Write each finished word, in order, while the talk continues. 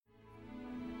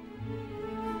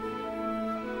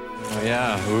Oh,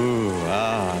 yeah. Ooh,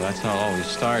 that's how it always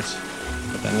starts.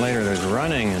 But then later there's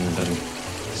running and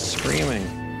screaming.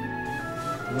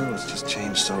 The world's just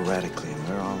changed so radically, and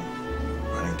we're all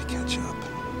running to catch up.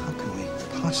 How can we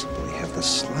possibly have the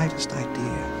slightest idea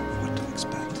of what to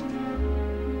expect?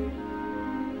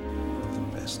 The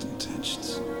best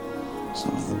intentions.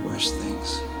 Some of the worst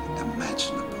things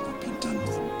imaginable have been done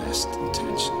with the best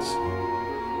intentions.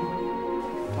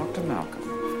 Dr. Malcolm,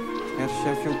 here to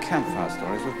share a few campfire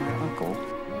stories with my uncle.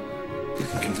 You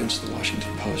can convince the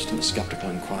Washington Post and the Skeptical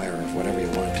Inquirer of whatever you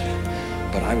want.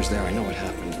 But I was there, I know what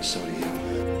happened, and so do you.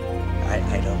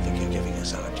 I don't think you're giving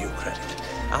us our due credit.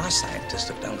 Our scientists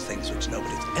have done things which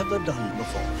nobody's ever done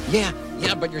before. Yeah,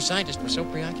 but your scientists were so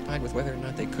preoccupied with whether or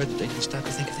not they could that they didn't stop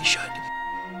to think if they should.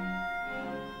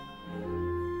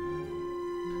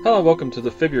 Hello and welcome to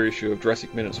the February issue of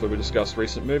Jurassic Minutes, where we discuss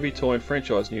recent movie, toy and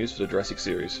franchise news for the Jurassic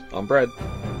series. I'm Brad.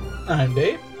 I'm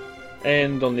Dave.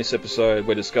 And on this episode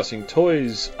we're discussing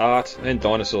toys, art and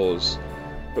dinosaurs.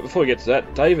 But before we get to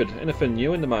that, David, anything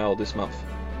new in the mail this month?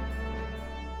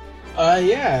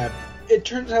 Yeah. It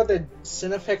turns out that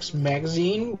Cinefex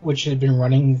magazine, which had been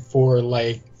running for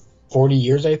like 40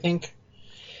 years, I think,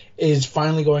 is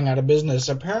finally going out of business.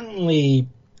 Apparently,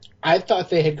 I thought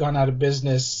they had gone out of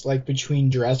business like between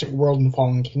Jurassic World and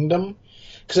Fallen Kingdom,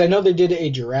 because I know they did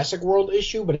a Jurassic World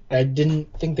issue, but I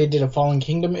didn't think they did a Fallen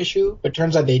Kingdom issue. But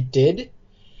turns out they did,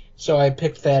 so I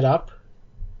picked that up.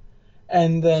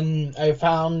 And then I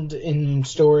found in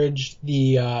storage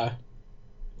the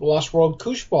Lost World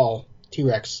Koosh Ball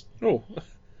T-Rex. Oh.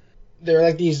 They're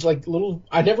like these like little...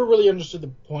 I never really understood the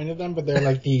point of them, but they're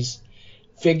like these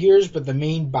figures, but the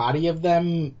main body of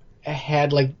them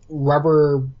had like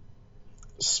rubber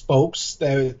spokes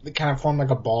that kind of form like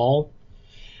a ball.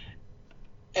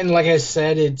 And like I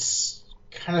said, it's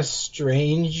kind of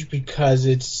strange because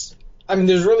it's... I mean,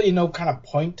 there's really no kind of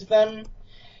point to them.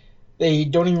 They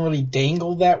don't even really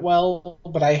dangle that well,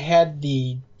 but I had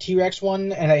the T-Rex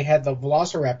one and I had the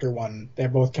Velociraptor one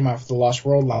that both came out for the Lost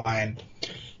World line.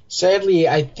 Sadly,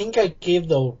 I think I gave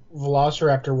the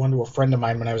Velociraptor one to a friend of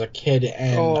mine when I was a kid,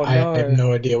 and I have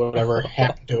no idea whatever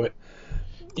happened to it.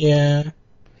 Yeah.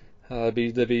 There'd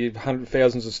be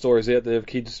thousands of stories out there of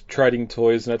kids trading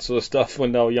toys and that sort of stuff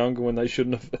when they were younger when they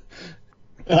shouldn't have.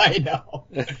 I know.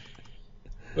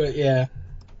 But yeah.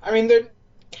 I mean,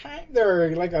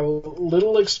 they're like a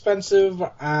little expensive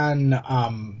on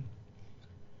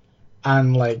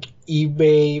like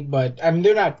eBay, but I mean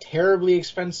they're not terribly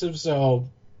expensive, so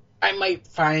I might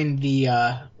find the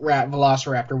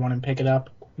Velociraptor one and pick it up.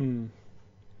 Oh,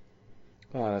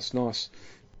 that's nice.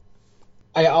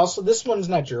 This one's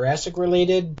not Jurassic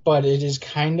related, but it is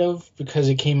kind of, because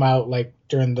it came out like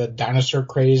during the dinosaur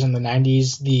craze in the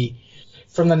 90s.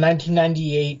 From the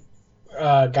 1998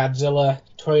 Godzilla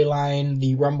toy line,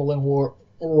 the Rumble and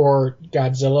Roar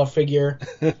Godzilla figure.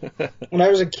 When I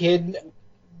was a kid,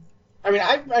 I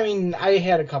mean, I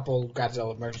had a couple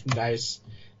Godzilla merchandise.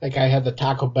 Like I had the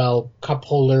Taco Bell cup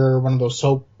holder, one of those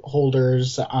soap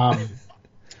holders. I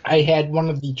had one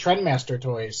of the Trendmaster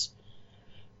toys,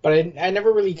 but I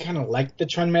never really kind of liked the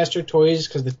Trendmaster toys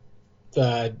because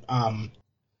the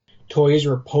toys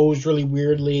were posed really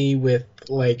weirdly with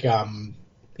like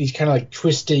these kind of like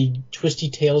twisty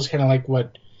tails, kind of like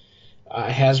what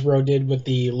Hasbro did with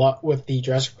the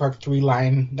Jurassic Park 3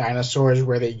 line dinosaurs,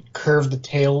 where they curved the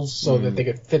tails so that they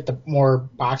could fit the more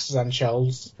boxes on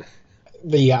shelves.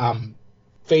 The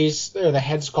face or the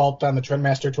head sculpt on the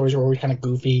Trendmaster toys were always kind of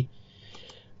goofy.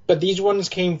 But these ones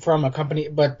came from a company,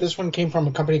 this one came from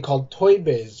a company called Toy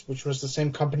Biz, which was the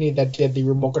same company that did the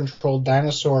remote control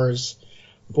dinosaurs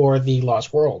for the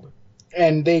Lost World.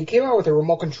 And they came out with a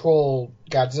remote control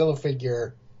Godzilla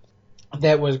figure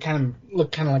that was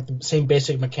looked kind of like the same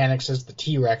basic mechanics as the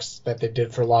T-Rex that they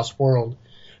did for Lost World.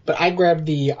 But I grabbed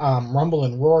the Rumble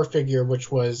and Roar figure,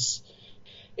 which was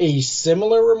a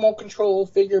similar remote control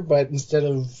figure, but instead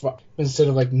of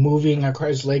like moving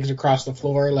his legs across the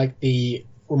floor like the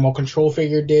remote control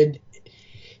figure did,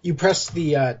 you press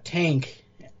the tank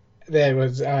that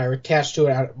was attached to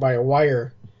it by a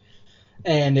wire,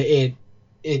 and it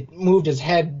moved his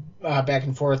head back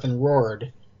and forth and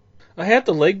roared. How'd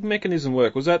the leg mechanism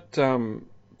work? Was that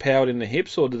powered in the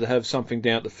hips, or did it have something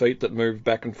down at the feet that moved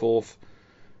back and forth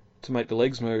to make the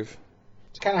legs move?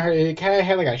 It's kind of hard. It kind of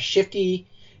had like a shifty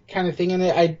kind of thing in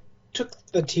it. I took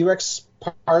the T-Rex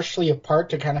partially apart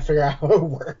to kind of figure out how it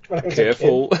worked when I was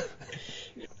Careful. a kid.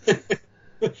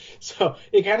 So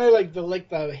it kind of like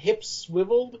the hips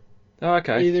swiveled. Oh,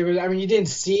 okay. You didn't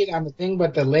see it on the thing,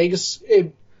 but the legs,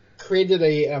 it created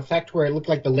a effect where it looked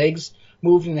like the legs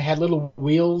moved and it had little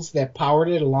wheels that powered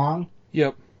it along.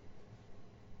 Yep.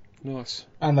 Nice.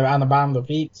 on the bottom of the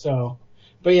feet. So,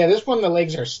 but yeah, this one the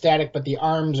legs are static, but the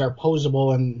arms are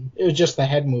posable, and it was just the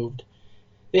head moved.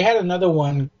 They had another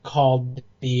one called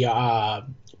the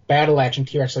Battle Action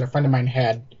T-Rex that a friend of mine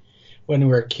had when we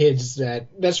were kids.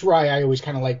 That's why I always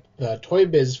kind of like the Toy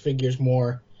Biz figures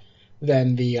more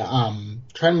than the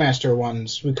Trendmaster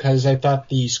ones, because I thought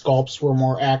the sculpts were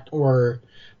more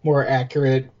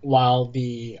accurate, while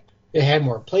it had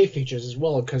more play features as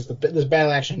well, because this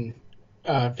Battle Action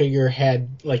figure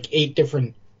had like 8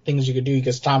 different things you could do. You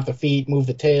could stomp the feet, move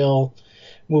the tail,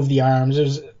 move the arms.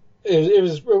 It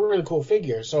was a really cool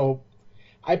figure. So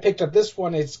I picked up this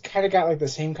one. It's kind of got like the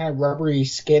same kind of rubbery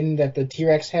skin that the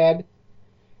T-Rex had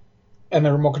and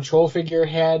the remote control figure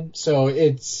had. So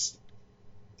it's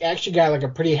actually got like a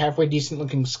pretty halfway decent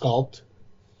looking sculpt.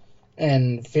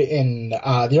 And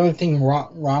the only thing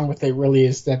wrong with it really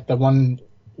is that the one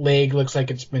leg looks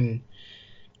like it's been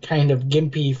kind of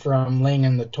gimpy from laying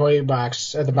in the toy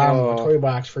box at the bottom of the toy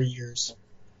box for years.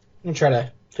 I'm gonna try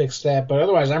to fix that, but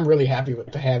otherwise I'm really happy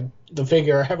to have the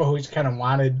figure I've always kind of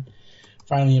wanted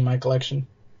finally in my collection.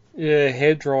 Yeah,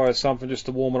 hair dryer or something just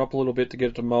to warm it up a little bit to get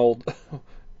it to mould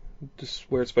just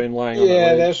where it's been laying on the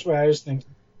leg. That's what I was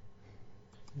thinking.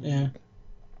 Yeah.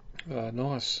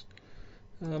 Nice.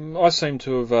 I seem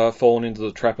to have fallen into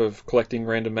the trap of collecting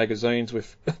random magazines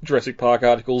with Jurassic Park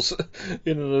articles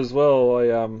in it as well.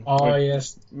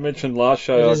 Yes. Mentioned last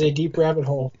show. It is a deep rabbit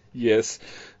hole. Yes.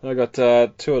 I got 2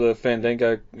 of the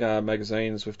Fandango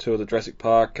magazines with 2 of the Jurassic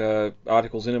Park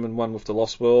articles in them, and one with the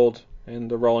Lost World,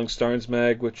 and the Rolling Stones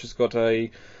mag, which has got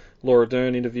a Laura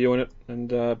Dern interview in it,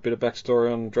 and a bit of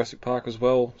backstory on Jurassic Park as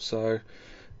well. So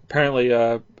apparently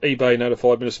eBay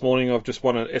notified me this morning I've just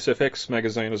won an SFX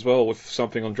magazine as well with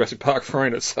something on Jurassic Park 4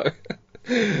 in it. So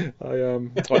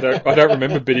I don't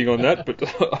remember bidding on that, but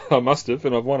I must have,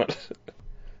 and I've won it.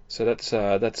 So that's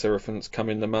everything that's come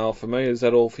in the mail for me. Is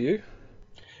that all for you?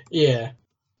 Yeah.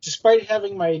 Despite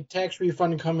having my tax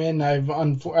refund come in,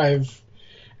 I've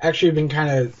actually been kind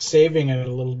of saving it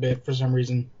a little bit for some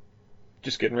reason.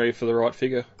 Just getting ready for the right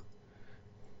figure.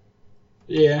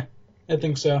 Yeah, I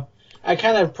think so. I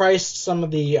kind of priced some of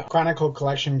the Chronicle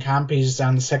Collection compies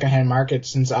on the secondhand market,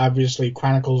 since obviously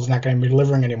Chronicle's not going to be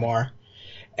delivering anymore.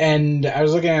 And I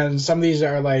was looking at some of these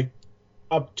are like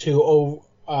up to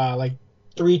like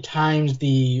 3 times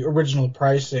the original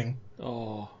pricing.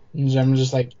 Oh. And I'm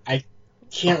just like, I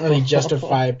can't really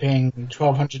justify paying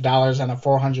 $1,200 on a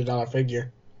 $400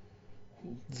 figure.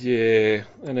 Yeah,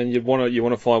 and then you want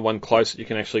to find one close that you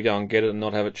can actually go and get it and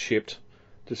not have it shipped,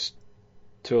 just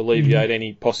to alleviate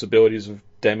any possibilities of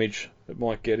damage it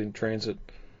might get in transit.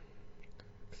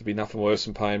 There'd be nothing worse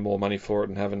than paying more money for it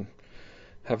and having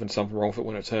something wrong with it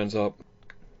when it turns up.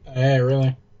 Yeah,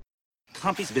 really.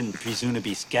 Compies been presumed to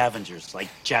be scavengers, like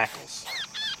jackals.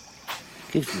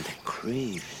 Gives me the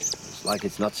creeps. It's like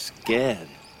it's not scared.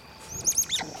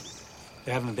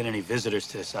 There haven't been any visitors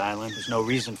to this island. There's no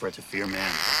reason for it to fear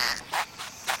man.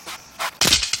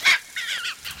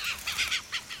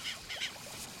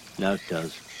 Now it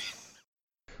does.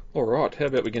 Alright, how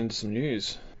about we get into some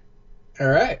news?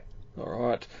 Alright.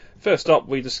 Alright. First up,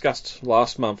 we discussed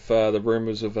last month the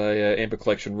rumours of a Amber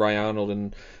Collection Ray Arnold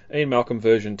and Ian Malcolm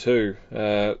version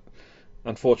 2.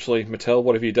 Unfortunately, Mattel,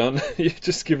 what have you done? You've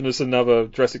just given us another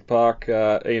Jurassic Park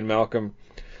Ian Malcolm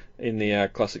in the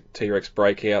classic T-Rex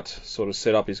breakout sort of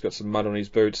setup. He's got some mud on his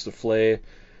boots, the flare,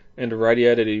 and a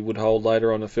radiator he would hold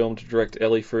later on the film to direct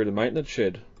Ellie through the maintenance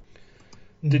shed.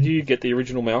 Mm-hmm. Did you get the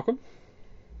original Malcolm?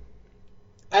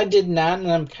 I did not,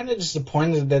 and I'm kind of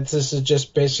disappointed that this is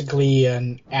just basically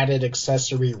an added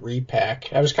accessory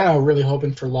repack. I was kind of really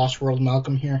hoping for Lost World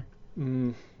Malcolm here.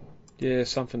 Yeah,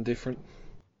 something different.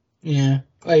 Yeah,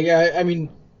 like I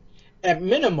mean, at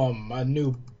minimum, a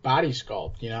new body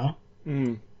sculpt, you know.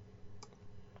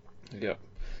 Yeah,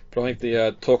 but I think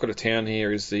the talk of the town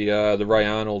here is the Ray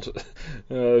Arnold.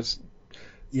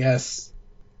 Yes.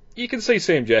 You can see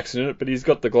Sam Jackson in it, but he's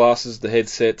got the glasses, the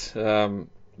headset, the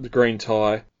green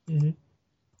tie. Mm-hmm.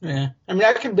 Yeah, I mean,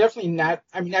 I can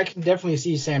definitely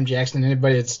see Sam Jackson in it,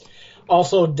 but it's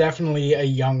also definitely a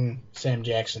young Sam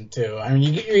Jackson too. I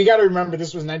mean, you got to remember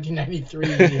this was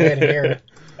 1993. He had hair.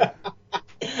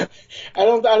 I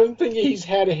don't think he's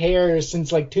had hair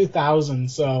since like 2000.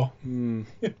 So when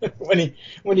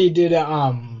he did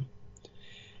Mace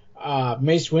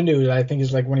Windu, I think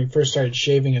is like when he first started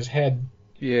shaving his head.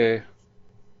 Yeah,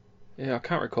 I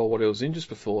can't recall what it was in just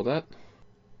before that.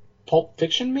 Pulp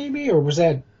Fiction, maybe, or was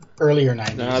that earlier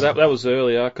 90s? No, that was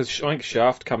earlier, because I think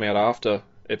Shaft came out after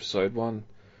Episode 1,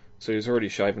 so he was already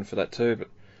shaven for that too.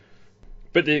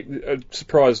 But not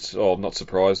surprised, I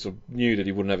knew that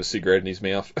he wouldn't have a cigarette in his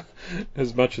mouth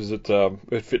As much as it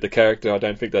fit the character, I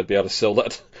don't think they'd be able to sell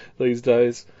that these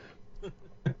days.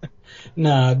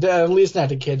 No, at least not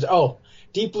to kids. Oh,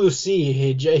 Deep Blue Sea,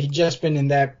 he'd just been in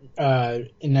that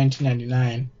in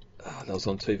 1999. Oh, that was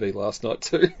on TV last night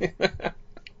too.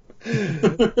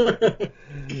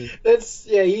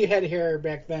 He had hair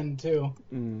back then too.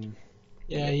 Mm.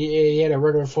 Yeah, he had a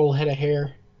regular full head of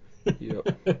hair.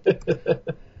 Yep.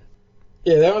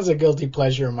 Yeah, that was a guilty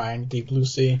pleasure of mine, Deep Blue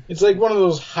Sea. It's like one of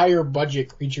those higher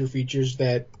budget creature features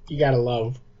that you gotta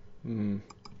love. Mm.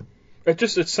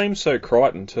 It seems so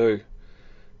Crichton too.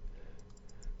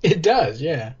 It does,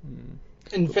 yeah. Mm.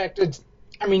 In fact,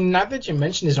 not that you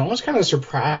mentioned this, I'm almost kind of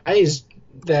surprised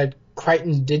that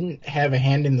Crichton didn't have a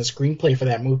hand in the screenplay for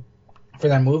that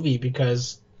movie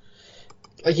because,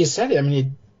 like you said, it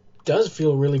does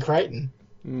feel really Crichton.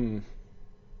 Mm.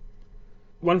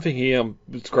 One thing here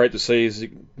it's great to see is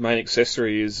the main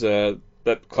accessory is that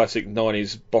classic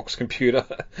 90s box computer,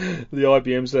 the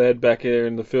IBMs they had back there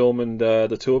in the film, and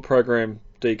the tour program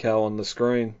decal on the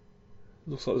screen.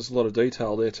 Looks like there's a lot of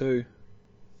detail there too.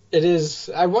 It is.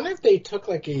 I wonder if they took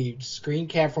like a screen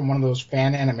cap from one of those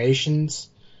fan animations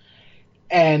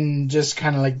and just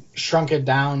kind of like shrunk it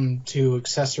down to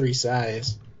accessory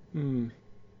size. Hmm.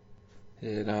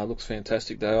 Yeah, no, it looks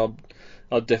fantastic though.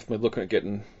 I'll definitely look at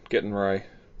getting Ray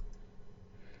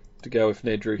to go with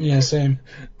Nedry. Yeah, same.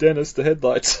 Dennis, the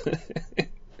headlights.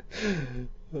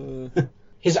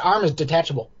 His arm is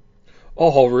detachable.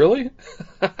 Oh, really?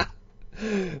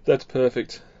 That's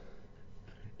perfect.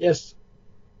 Yes.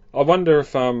 I wonder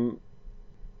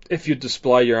if you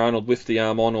display your Arnold with the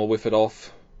arm on or with it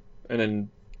off, and then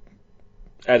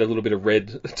add a little bit of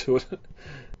red to it.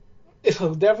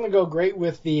 It'll definitely go great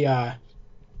with the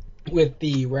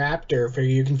Raptor. For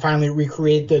you can finally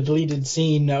recreate the deleted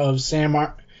scene of Sam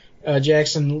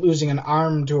Jackson losing an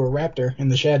arm to a Raptor in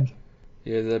the shed.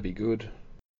 Yeah, that'd be good.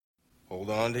 Hold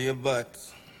on to your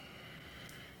butts.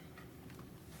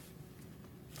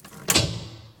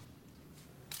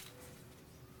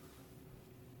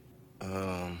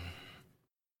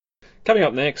 Coming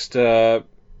up next, again,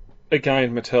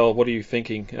 Mattel, what are you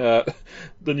thinking? The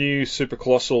new Super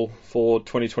Colossal for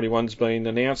 2021's been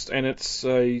announced, and it's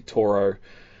a Toro.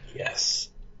 Yes.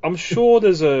 I'm sure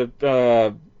there's a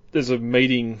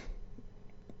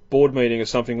board meeting or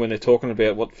something when they're talking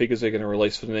about what figures they're going to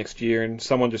release for the next year, and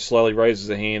someone just slowly raises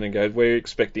their hand and goes, "We're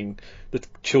expecting the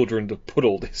children to put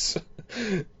all this."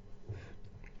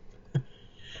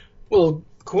 Well,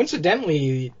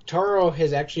 coincidentally, Toro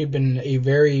has actually been a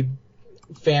very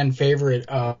fan favorite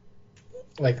of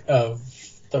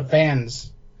the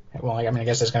fans. Well, I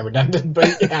guess that's kind of redundant,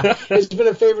 but yeah, it's been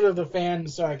a favorite of the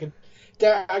fans, so I can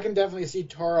definitely see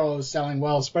Toro selling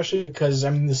well, especially because, the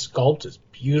sculpt is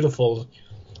beautiful.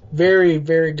 Very,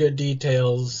 very good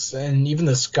details, and even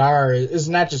the scar is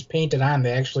not just painted on,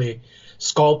 they actually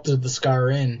sculpted the scar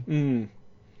in. Mm.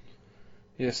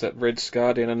 Yes, that red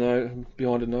scar down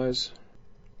behind the nose.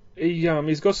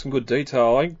 He's got some good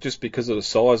detail. I think just because of the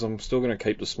size, I'm still going to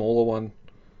keep the smaller one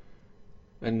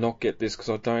and not get this because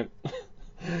I don't.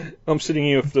 I'm sitting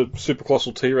here with the Super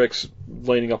Colossal T-Rex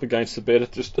leaning up against the bed.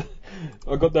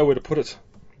 I got nowhere to put it.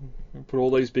 I put all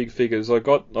these big figures. I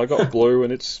got Blue,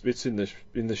 and it's in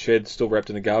the shed, still wrapped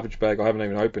in a garbage bag. I haven't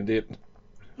even opened it.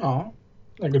 Oh,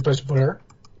 a good place to put her.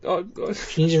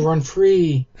 She needs to run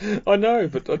free. I know,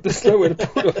 but there's nowhere to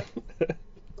put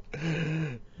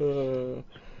her.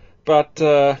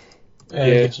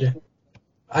 Yeah.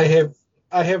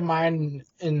 I have mine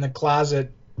in the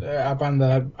closet, up on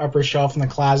the upper shelf in the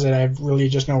closet. I really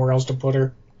just nowhere else to put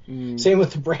her. Mm. Same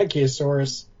with the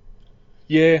Brachiosaurus.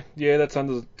 Yeah, that's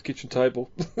under the kitchen table.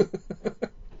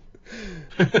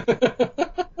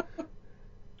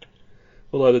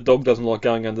 Although the dog doesn't like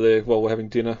going under there while we're having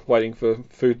dinner, waiting for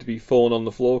food to be fallen on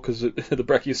the floor because the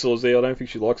Brachiosaur's there. I don't think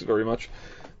she likes it very much.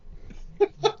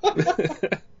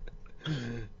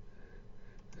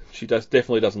 She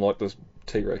definitely doesn't like this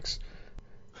T-Rex.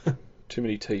 Too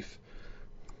many teeth.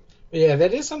 Yeah,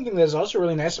 that is something that's also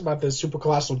really nice about the Super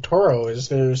Colossal Toro is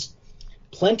there's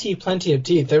plenty of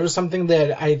teeth. There was something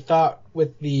that I thought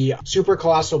with the Super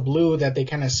Colossal Blue that they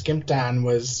kind of skimped on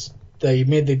was they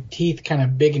made the teeth kind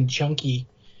of big and chunky,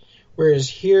 whereas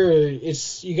here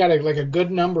you got a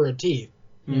good number of teeth,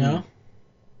 you know?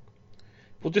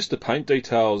 Well, just the paint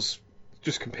details,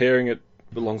 just comparing it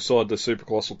alongside the Super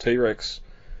Colossal T-Rex,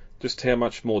 just how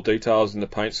much more details in the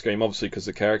paint scheme, obviously because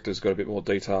the character's got a bit more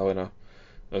detail in her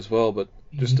as well, but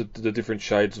just the different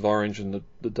shades of orange and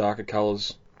the darker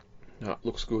colours. No, it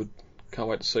looks good. Can't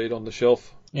wait to see it on the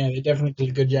shelf. Yeah, they definitely did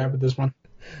a good job with this one.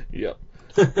 Yep.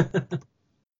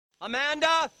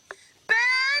 Amanda? Ben?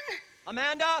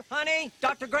 Amanda, honey,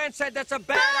 Dr. Grant said that's a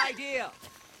bad idea.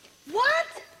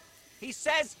 What? He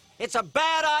says it's a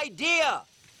bad idea.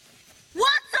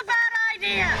 What's a bad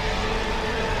idea?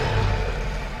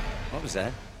 What was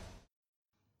that?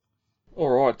 All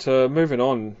right, moving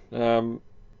on.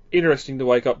 Interesting to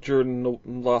wake up during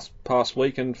the past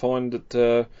week and find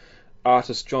that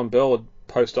artist John Bell had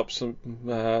posted up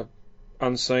some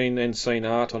unseen and seen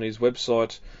art on his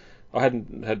website. I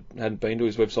hadn't been to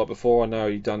his website before. I know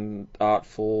he'd done art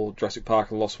for Jurassic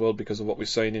Park and Lost World because of what we've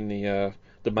seen in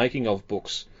the making of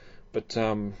books. But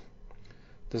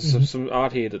there's some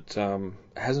art here that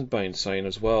hasn't been seen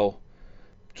as well.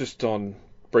 Just on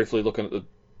briefly looking at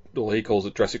he calls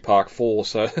it Jurassic Park 4,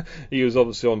 so he was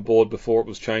obviously on board before it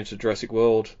was changed to Jurassic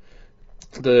World.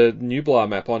 The Nublar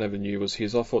map I never knew was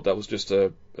his. I thought that was just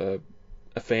a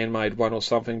fan-made one or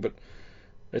something, but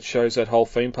it shows that whole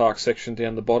theme park section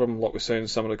down the bottom, like we've seen in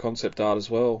some of the concept art as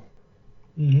well.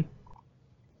 Mm-hmm.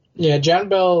 Yeah, John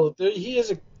Bell, he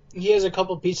has a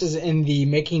couple pieces in the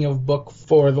making of book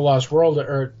for The Lost World,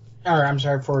 or I'm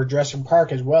sorry, for Jurassic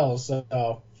Park as well.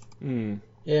 So,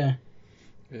 yeah.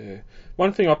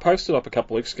 One thing I posted up a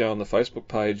couple of weeks ago on the Facebook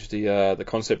page, the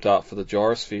concept art for the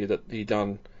gyrosphere that he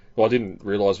done. Well, I didn't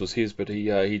realise was his, but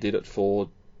he did it for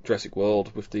Jurassic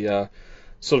World with the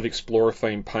sort of explorer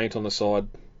themed paint on the side,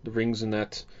 the rings and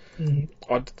that.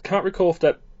 I can't recall if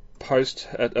that post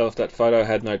if that photo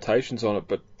had notations on it,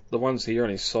 but the ones here on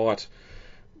his site,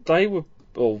 they were,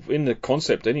 well, in the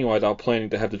concept anyway, they were planning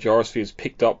to have the gyrospheres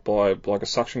picked up by like a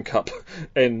suction cup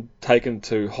and taken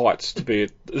to heights to be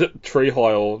at tree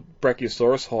high or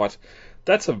Brachiosaurus height.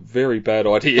 That's a very bad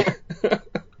idea.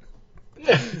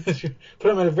 Put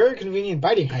them at a very convenient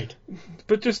biting height.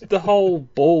 But just the whole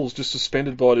ball's just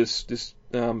suspended by this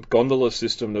gondola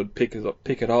system that would pick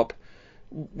it up.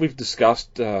 We've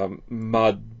discussed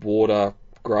mud, water,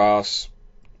 grass,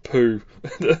 poo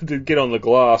to get on the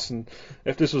glass, and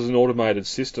if this was an automated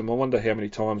system, I wonder how many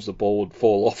times the ball would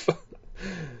fall off.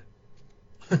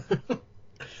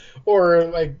 Or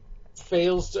like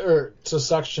fails to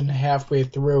suction halfway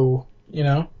through, you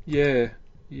know? Yeah.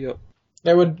 Yep.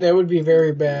 That would be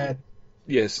very bad.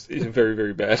 Yes, it's very,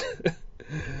 very bad.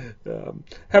 Having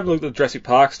a look at the Jurassic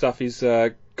Park stuff, he's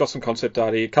got some concept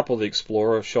art here. A couple of the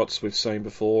Explorer shots we've seen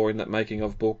before in that making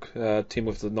of book. Tim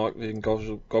with the night vision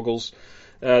goggles.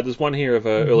 There's one here of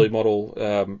an early model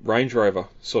Range Rover,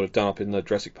 sort of done up in the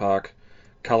Jurassic Park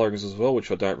colourings as well, which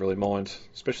I don't really mind,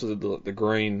 especially the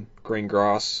green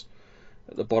grass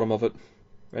at the bottom of it,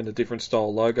 and a different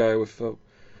style logo with a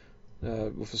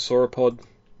sauropod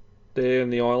there in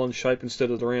the island shape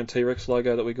instead of the round T-Rex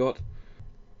logo that we got.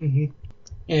 Mm-hmm.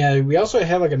 Yeah, we also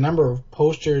have like a number of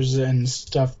posters and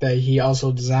stuff that he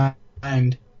also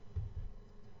designed.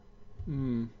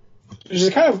 Which is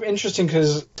kind of interesting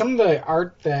because some of the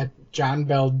art that John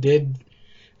Bell did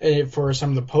for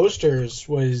some of the posters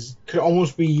could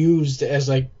almost be used as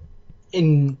like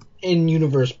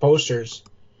in-universe posters.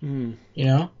 You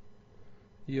know?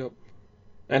 Yep.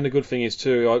 And the good thing is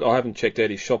too, I haven't checked out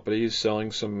his shop, but he is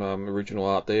selling some original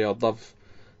art there. I'd love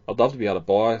to be able to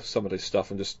buy some of this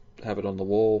stuff and just have it on the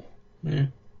wall. Yeah.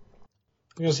 I'm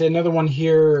gonna say another one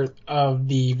here of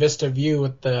the Vista view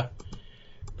with the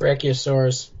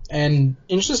Brachiosaurus, and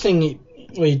interestingly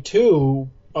too,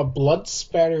 a blood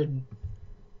spattered,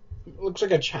 looks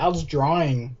like a child's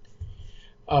drawing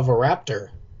of a raptor.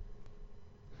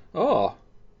 Oh.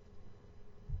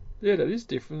 Yeah, that is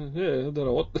different. Yeah, I don't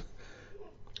know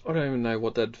I don't even know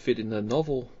what that'd fit in the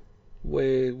novel,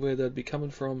 where they'd be coming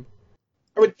from.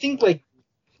 I would think like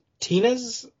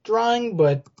Tina's drawing,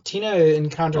 but Tina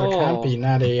encountered a Compy,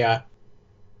 not a...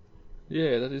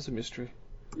 Yeah, that is a mystery.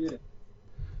 Yeah.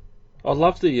 I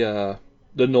love the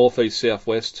northeast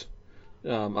southwest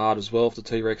art as well, of the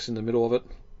T-Rex in the middle of it.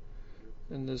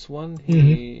 And there's one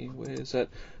here. Where is that?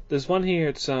 There's one here.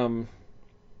 It's I'm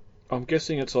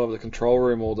guessing it's either the control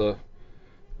room or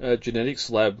the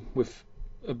genetics lab with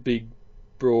a big,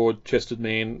 broad-chested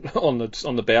man on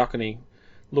the balcony,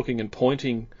 looking and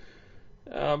pointing.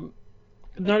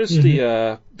 Notice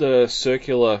the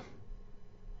circular.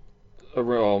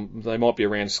 They might be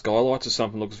around skylights or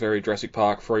something. Looks very Jurassic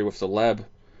Park free with the lab,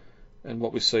 and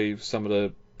what we see some of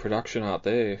the production art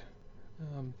there.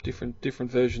 Different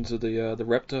versions of the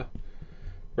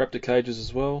raptor cages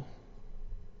as well.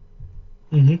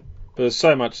 But there's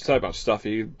so much stuff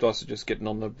here. You guys are just getting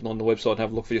on the website and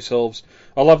have a look for yourselves.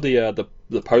 I love the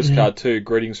postcard too.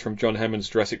 Greetings from John Hammond's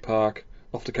Jurassic Park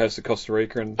off the coast of Costa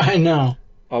Rica, and I know.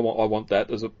 I want that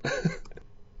as a.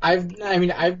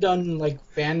 I've done like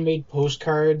fan made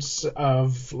postcards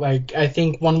of like, I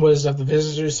think one was of the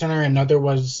visitor center, another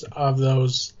was of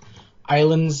those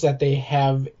islands that they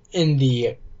have in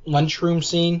the lunchroom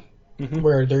scene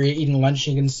where they're eating lunch.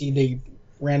 You can see the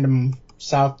random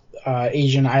South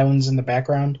Asian islands in the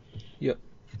background. Yep.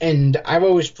 And I've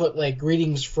always put like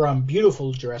greetings from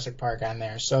beautiful Jurassic Park on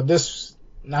there. So this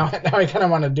now I kind of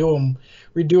want to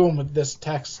redo them with this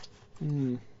text.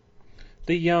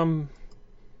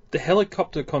 The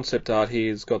helicopter concept art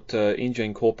here has got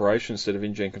InGen Corporation instead of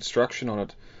InGen Construction on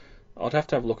it. I'd have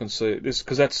to have a look and see this,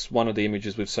 because that's one of the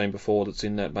images we've seen before that's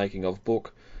in that making of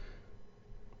book.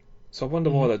 So I wonder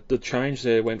why the change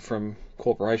there went from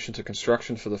corporation to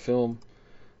construction for the film.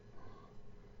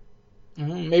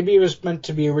 Maybe it was meant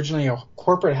to be originally a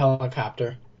corporate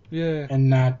helicopter. Yeah. And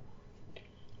not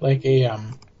like a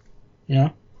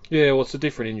Yeah, well, it's a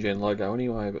different InGen logo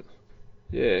anyway, but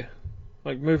yeah.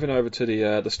 Like, moving over to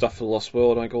the stuff for the Lost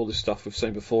World, I think all this stuff we've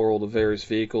seen before, all the various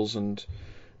vehicles and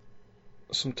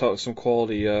some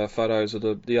quality photos of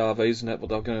the RVs and that, what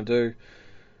they're going to do.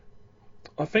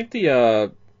 I think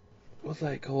the, what do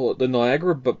they call it, the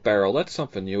Niagara barrel, that's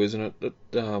something new, isn't it, that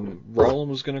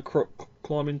Roland was going to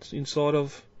climb inside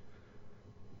of?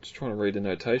 Just trying to read the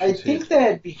notations I think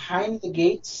that Behind the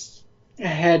Gates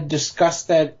had discussed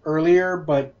that earlier,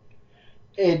 but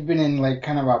it had been in like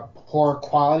kind of a poor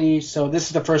quality, so this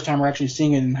is the first time we're actually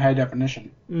seeing it in high definition.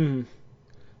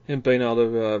 And being able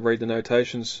to read the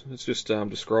notations, it's just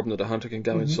describing that a hunter can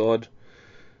go inside,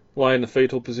 lay in the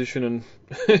fetal position, and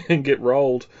and get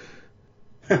rolled.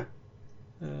 In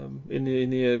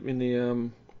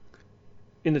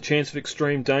the chance of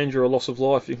extreme danger or loss of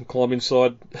life, you can climb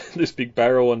inside this big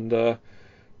barrel and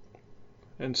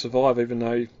survive, even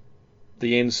though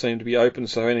the ends seem to be open.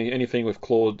 So anything with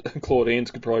clawed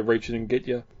ends could probably reach it and get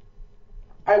you.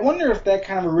 I wonder if that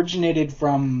kind of originated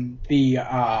from the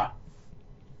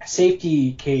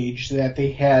safety cage that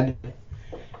they had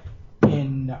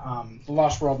in the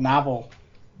Lost World novel.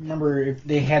 Remember, if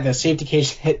they had the safety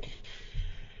cage that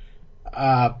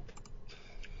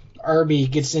Arby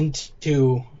gets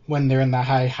into when they're in the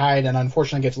high hide, and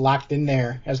unfortunately gets locked in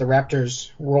there as the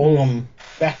raptors roll them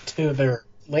back to their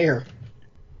lair.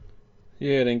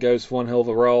 Yeah, then goes for one hell of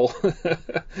a roll.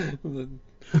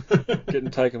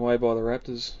 Getting taken away by the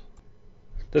raptors.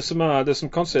 There's some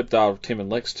concept art of Tim and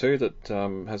Lex too that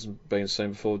hasn't been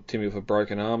seen before. Timmy with a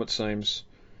broken arm, it seems,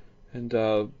 and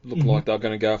look like they're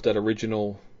going to go after that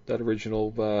original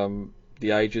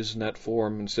the ages and that for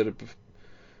him instead of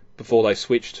before they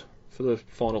switched for the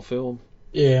final film.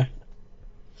 Yeah,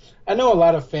 I know a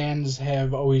lot of fans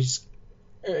have always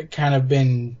kind of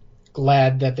been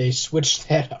glad that they switched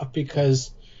that up,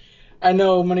 because I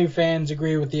know many fans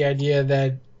agree with the idea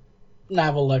that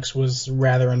Novel Lex was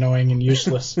rather annoying and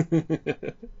useless.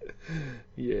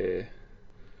 Yeah.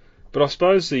 But I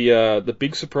suppose the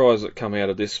big surprise that come out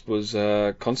of this was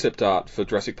concept art for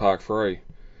Jurassic Park 3.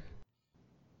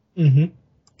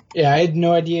 Yeah, I had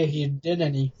no idea he did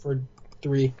any for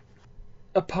 3.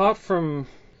 Apart from,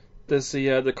 there's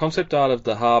the concept art of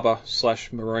the harbour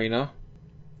 / marina,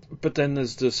 but then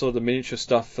there's the sort of the miniature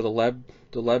stuff for the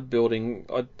lab building.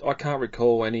 I can't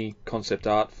recall any concept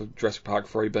art for Jurassic Park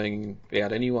 3 being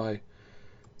out anyway.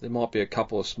 There might be a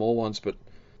couple of small ones, but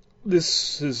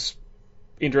this is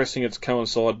interesting. It's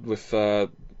coincided with the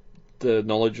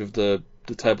knowledge of the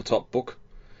tabletop book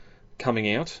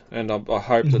coming out, and I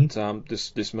hope that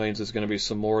this means there's going to be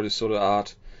some more of this sort of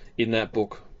art in that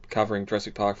book covering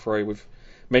Jurassic Park 3. We've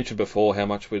mentioned before how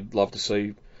much we'd love to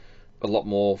see a lot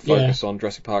more focus on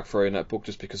Jurassic Park 3 in that book,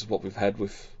 just because of what we've had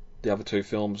with the other 2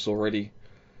 films already.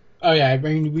 Oh yeah, I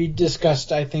mean, we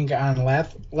discussed, I think, on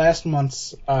last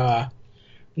month's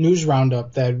news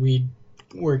roundup that we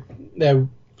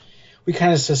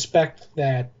kind of suspect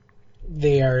that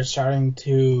they are starting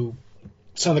to,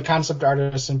 some of the concept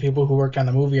artists and people who worked on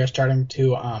the movie are starting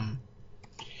to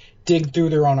dig through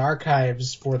their own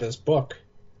archives for this book.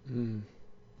 And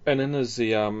then there's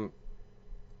the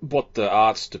what the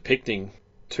art's depicting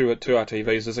to our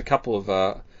TVs. There's a couple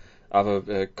of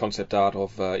other concept art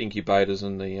of incubators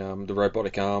and the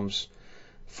robotic arms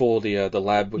for the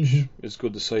lab, which is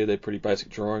good to see. They're pretty basic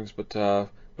drawings, but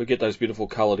we get those beautiful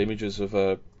coloured images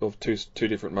of two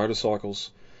different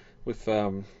motorcycles with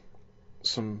a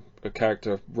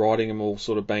character riding them, all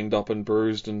sort of banged up and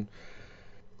bruised, and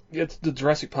it's the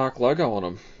Jurassic Park logo on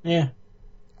them. Yeah.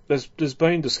 There's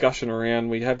been discussion around,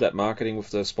 we have that marketing with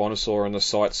the Spinosaur and the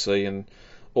Sight C and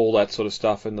all that sort of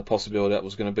stuff, and the possibility that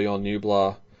was going to be on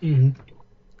Nublar.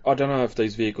 I don't know if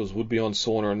these vehicles would be on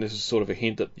Sorna, and this is sort of a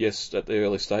hint that yes, at the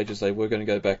early stages they were going to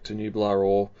go back to Nublar,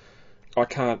 or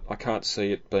I can't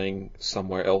see it being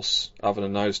somewhere else other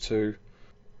than those 2.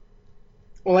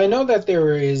 Well, I know that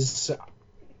there is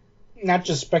not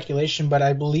just speculation, but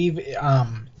I believe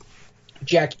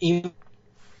Jack Emo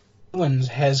Ones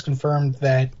has confirmed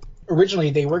that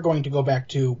originally they were going to go back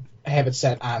to have it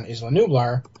set on Isla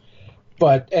Nublar,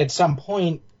 but at some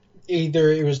point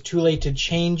either it was too late to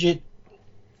change it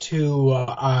to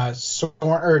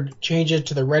change it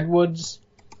to the Redwoods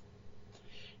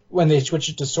when they switched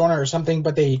it to Sorna or something,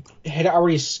 but they had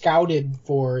already scouted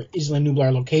for Isla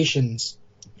Nublar locations,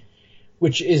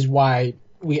 which is why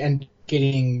we end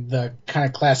getting the kind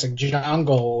of classic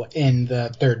jungle in the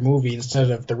third movie instead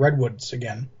of the Redwoods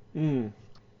again.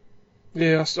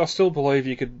 Yeah, I still believe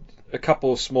a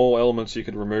couple of small elements you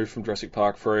could remove from Jurassic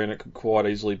Park 3 and it could quite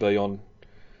easily be on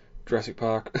Jurassic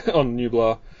Park, on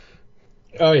Nublar.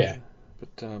 Oh, yeah.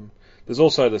 But there's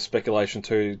also the speculation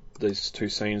too, these two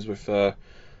scenes with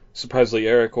supposedly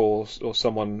Eric or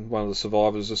someone, one of the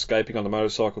survivors escaping on the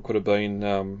motorcycle could have been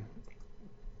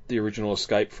the original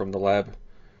escape from the lab,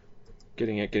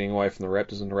 getting away from the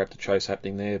raptors and the raptor chase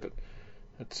happening there, but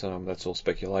that's all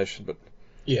speculation. But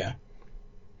yeah.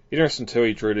 Interesting too,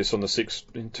 he drew this on the 6th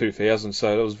in 2000,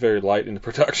 so it was very late in the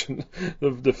production.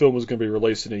 The film was going to be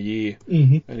released in a year,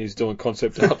 and he's doing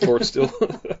concept art for it still.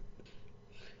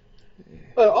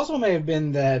 But it also may have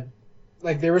been that,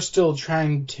 like, they were still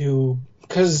trying to,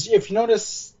 because if you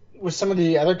notice with some of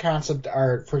the other concept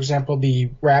art, for example, the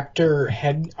raptor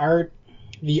head art,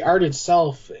 the art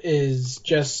itself is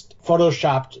just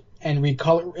photoshopped and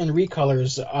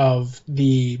recolors of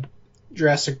the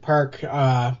Jurassic Park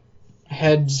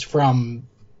heads from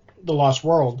the Lost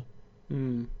World.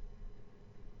 Yeah,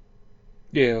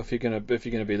 if you're gonna be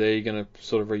there, you're gonna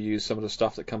sort of reuse some of the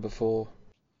stuff that come before.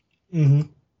 And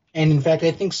in fact,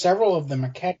 I think several of the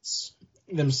maquettes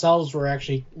themselves were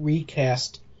actually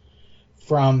recast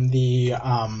from the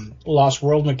Lost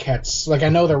World maquettes. Like, I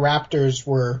know the raptors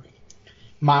were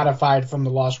modified from the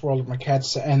Lost World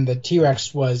maquettes, and the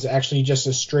T-Rex was actually just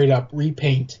a straight up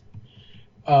repaint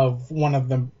of one of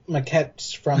the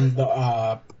maquettes from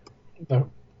the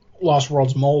Lost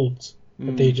World's molds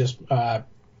that they just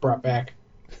brought back.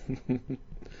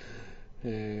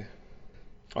 Yeah.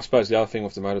 I suppose the other thing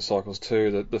with the motorcycles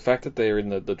too, the fact that they're in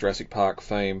the Jurassic Park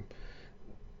theme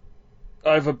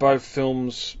over both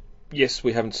films. Yes,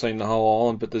 we haven't seen the whole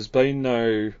island, but there's been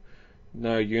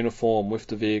no uniform with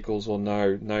the vehicles or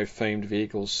no themed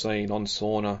vehicles seen on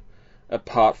Sorna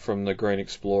apart from the Green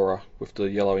Explorer with the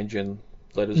yellow engine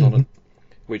letters on it,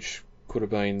 which could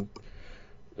have been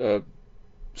a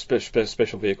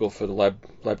special vehicle for the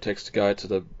lab techs to go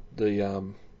to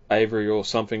the Avery or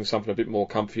something a bit more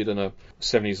comfy than a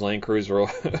 70s Land Cruiser or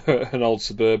an old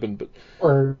Suburban.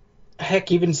 Or heck,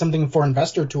 even something for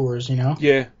investor tours, you know?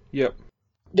 Yeah, yep.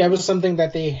 That was something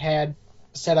that they had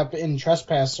set up in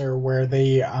Trespasser, where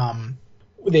they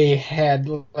had,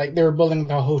 like, they were building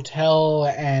the hotel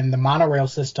and the monorail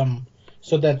system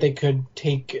so that they could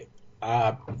take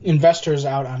investors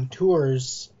out on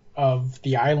tours of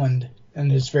the island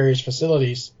and its various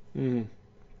facilities.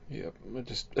 Yep,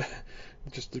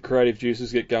 just the creative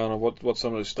juices get going on what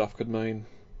some of this stuff could mean,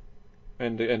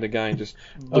 and again, just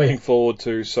looking forward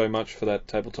to so much for that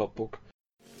tabletop book.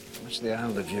 How much of the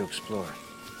island have you explored?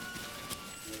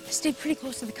 I stayed pretty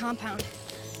close to the compound.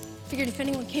 Figured if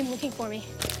anyone came looking for me,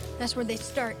 that's where they'd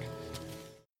start.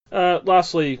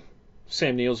 Lastly,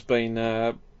 Sam Neill's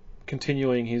been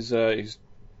continuing his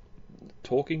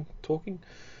talk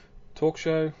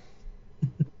show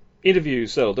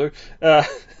interviews, that'll do.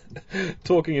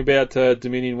 Talking about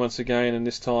Dominion once again, and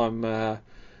this time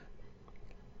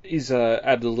he's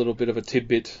added a little bit of a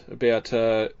tidbit about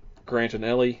Grant and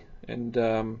Ellie,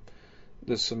 and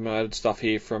there's some added stuff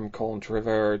here from Colin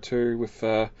Trevorrow too, with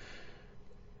the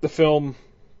film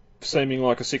seeming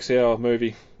like a 6-hour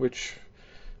movie, which,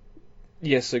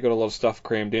 yes, they got a lot of stuff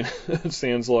crammed in, it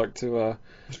sounds like, to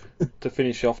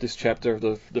finish off this chapter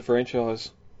of the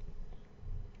franchise.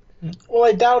 Well,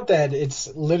 I doubt that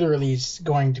it's literally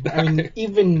going to... I mean,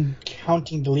 even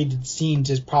counting deleted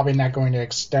scenes is probably not going to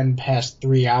extend past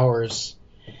 3 hours.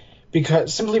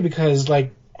 Simply because,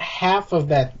 like, half of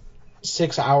that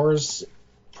 6 hours,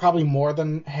 probably more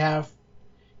than half,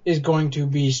 is going to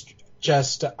be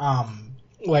just,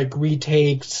 like,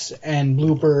 retakes and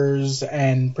bloopers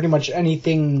and pretty much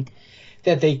anything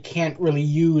that they can't really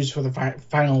use for the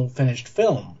final finished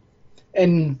film.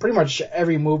 And pretty much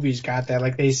every movie's got that.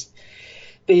 Like,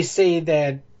 they say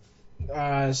that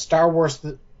Star Wars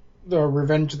the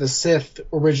Revenge of the Sith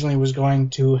originally was going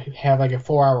to have like a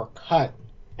 4-hour cut.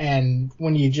 And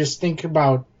when you just think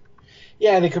about,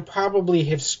 they could probably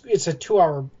have, it's a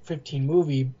 2-hour 15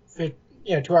 movie,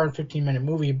 2-hour and 15-minute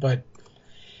movie, but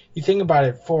you think about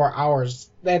it, 4 hours,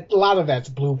 a lot of that's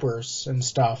bloopers and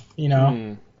stuff, you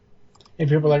know? And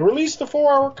people are like, release the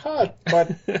 4-hour cut.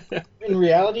 But in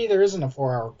reality, there isn't a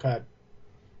 4-hour cut.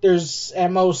 there's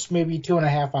at most maybe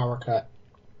 2.5 hour cut.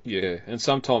 Yeah, and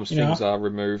sometimes things are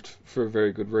removed for a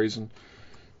very good reason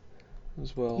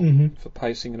as well, for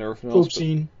pacing and everything else. Poop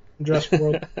scene, Jurassic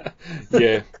World.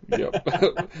 Yeah,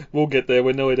 yep. We'll get there.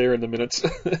 We're nearly there in the minutes.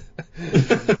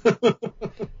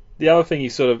 The other thing he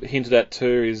sort of hinted at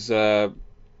too is that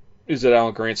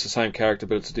Alan Grant's the same character,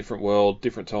 but it's a different world,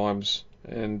 different times,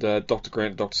 and Dr.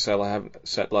 Grant and Dr.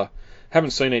 Sattler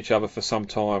haven't seen each other for some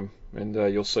time, and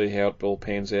you'll see how it all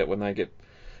pans out when they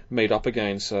meet up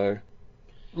again. So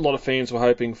a lot of fans were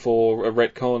hoping for a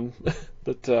retcon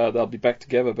that they'll be back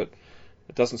together, but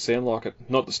it doesn't sound like it.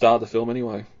 Not at the start of the film,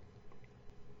 anyway.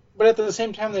 But at the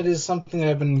same time, that is something that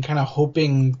I've been kind of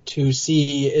hoping to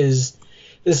see, is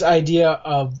this idea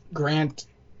of Grant.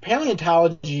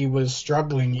 Paleontology was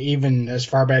struggling even as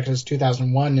far back as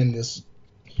 2001 in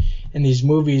these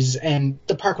movies, and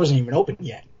the park wasn't even open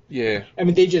yet. Yeah. I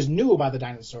mean, they just knew about the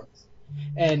dinosaurs.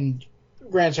 And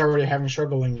Grant's already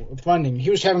struggling with funding. He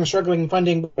was struggling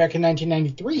funding back in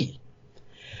 1993.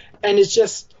 And it's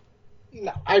just,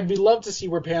 I'd be love to see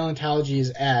where paleontology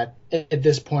is at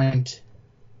this point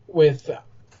with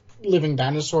living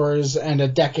dinosaurs and a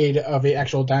decade of the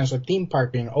actual dinosaur theme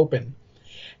park being open.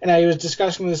 And I was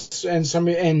discussing this, and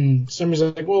somebody's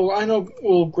like,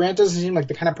 Grant doesn't seem like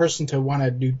the kind of person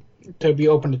to be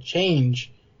open to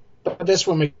change. But that's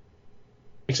what makes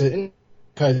it,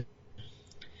 because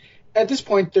at this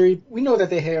point, we know that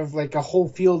they have like a whole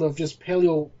field of just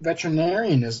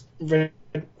veterinarians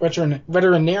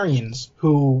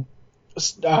who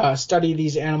study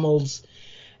these animals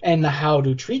and how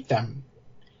to treat them.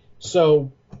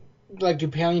 So, like, do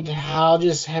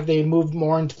paleontologists, have they moved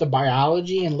more into the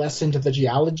biology and less into the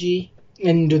geology?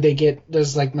 And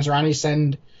does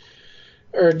Masrani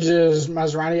does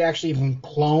Masrani actually even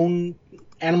clone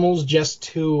animals just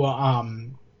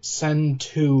to send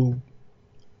to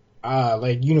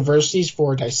universities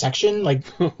for dissection,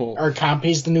 are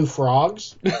compies the new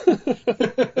frogs?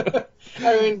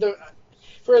 I mean,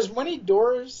 for as many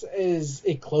doors as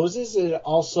it closes, it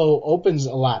also opens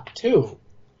a lot too.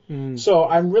 So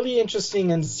I'm really interested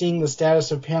in seeing the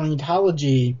status of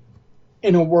paleontology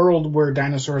in a world where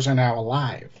dinosaurs are now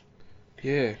alive.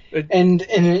 Yeah. And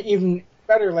even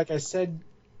better, like I said,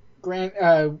 Grant.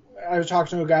 I was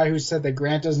talking to a guy who said that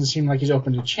Grant doesn't seem like he's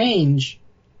open to change,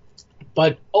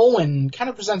 but Owen kind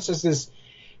of presents as this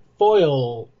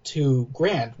foil to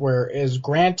Grant, whereas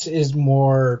Grant is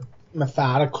more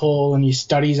methodical and he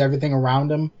studies everything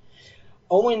around him.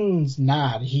 Owen's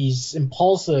not. He's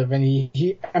impulsive, and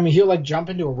he'll like jump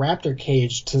into a raptor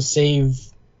cage to save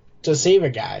a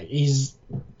guy. He's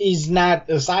not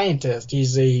a scientist.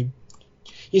 He's an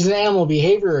animal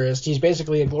behaviorist. He's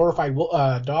basically a glorified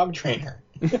dog trainer.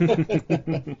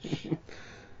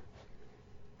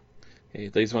 Yeah,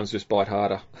 these ones just bite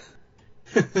harder.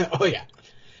 Oh yeah,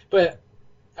 but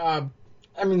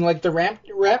like the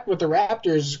rap with the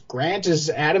raptors, Grant is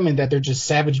adamant that they're just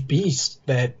savage beasts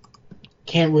that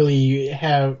can't really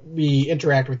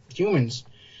interact with humans.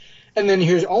 And then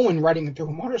here's Owen riding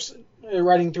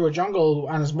through a jungle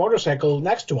on his motorcycle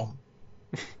next to him.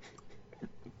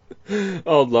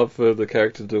 I'd love for the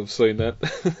character to have seen that.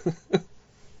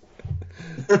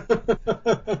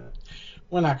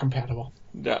 We're not compatible.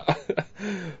 No.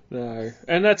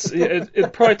 And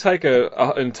it'd probably take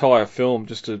an entire film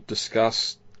just to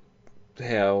discuss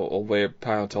how or where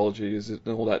paleontology is and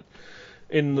all that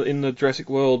in the Jurassic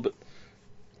World, but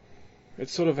it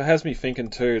sort of has me thinking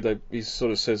too that he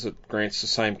sort of says that Grant's the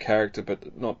same character,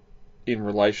 but not in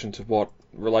relation to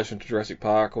Jurassic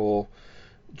Park or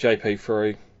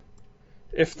JP3.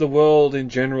 If the world in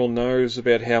general knows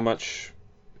about how much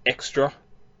extra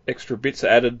bits are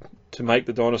added to make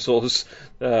the dinosaurs,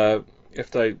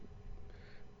 if there's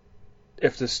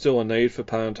still a need for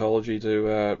paleontology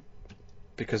to,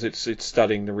 because it's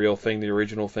studying the real thing, the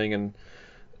original thing, and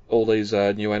all these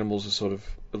new animals are sort of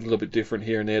a little bit different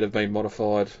here and there. They've been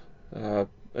modified, and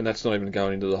that's not even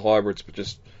going into the hybrids, but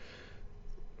just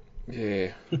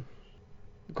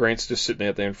Grant's just sitting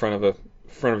out there in front of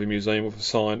a museum with a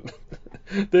sign.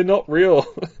 They're not real.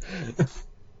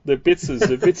 They're bitses.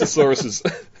 They're bitsosauruses.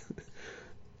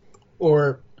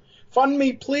 Or, fund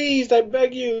me, please, I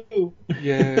beg you.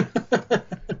 Yeah.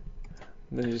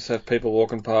 Then you just have people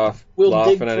walking past, we'll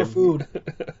laughing dig at for him. Food.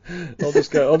 I'll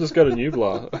just go to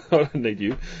Nublar. I don't need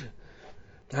you.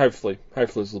 Hopefully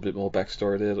there's a little bit more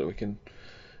backstory there that we can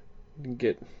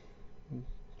get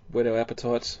whet our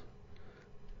appetites.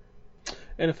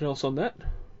 Anything else on that?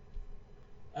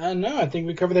 No, I think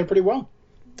we covered that pretty well.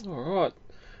 All right.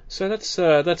 So that's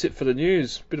it for the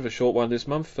news. Bit of a short one this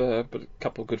month, but a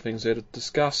couple of good things there to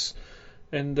discuss,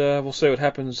 and we'll see what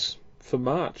happens for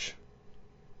March.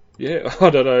 Yeah, I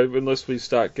don't know, unless we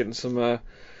start getting some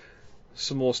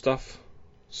more stuff,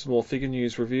 some more figure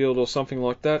news revealed or something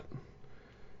like that.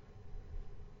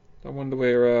 I wonder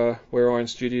where Iron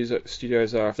Studios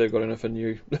are, if they've got anything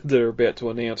new they're about to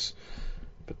announce.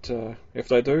 But if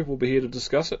they do, we'll be here to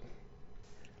discuss it.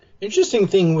 Interesting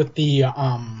thing with the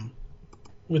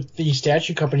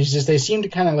statue companies is they seem to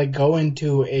kind of like go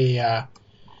into a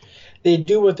they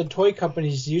do what the toy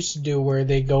companies used to do, where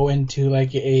they go into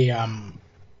like a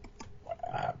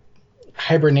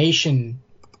hibernation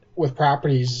with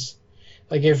properties.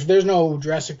 Like if there's no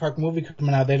Jurassic Park movie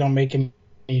coming out, they don't make any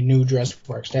new Jurassic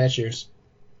Park statues.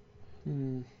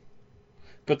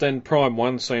 But then Prime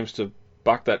 1 seems to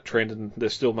buck that trend, and they're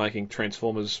still making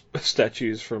Transformers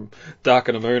statues from Dark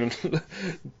of the Moon and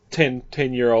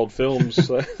 10-year-old films.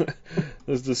 So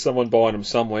there's someone buying them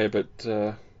somewhere, but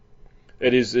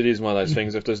it is one of those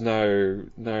things. If there's no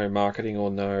marketing or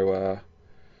no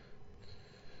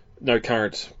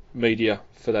current media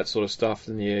for that sort of stuff,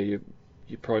 then yeah,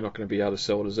 you're probably not going to be able to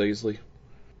sell it as easily.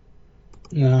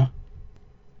 No.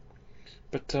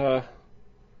 But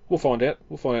we'll find out.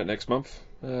 We'll find out next month.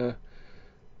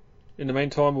 In the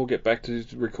meantime, we'll get back to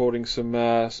recording some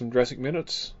Jurassic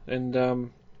Minutes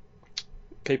and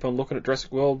keep on looking at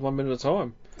Jurassic World 1 minute at a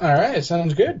time. All right,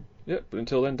 sounds good. Yep, but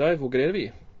until then, Dave, we'll get out of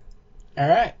here. All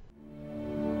right.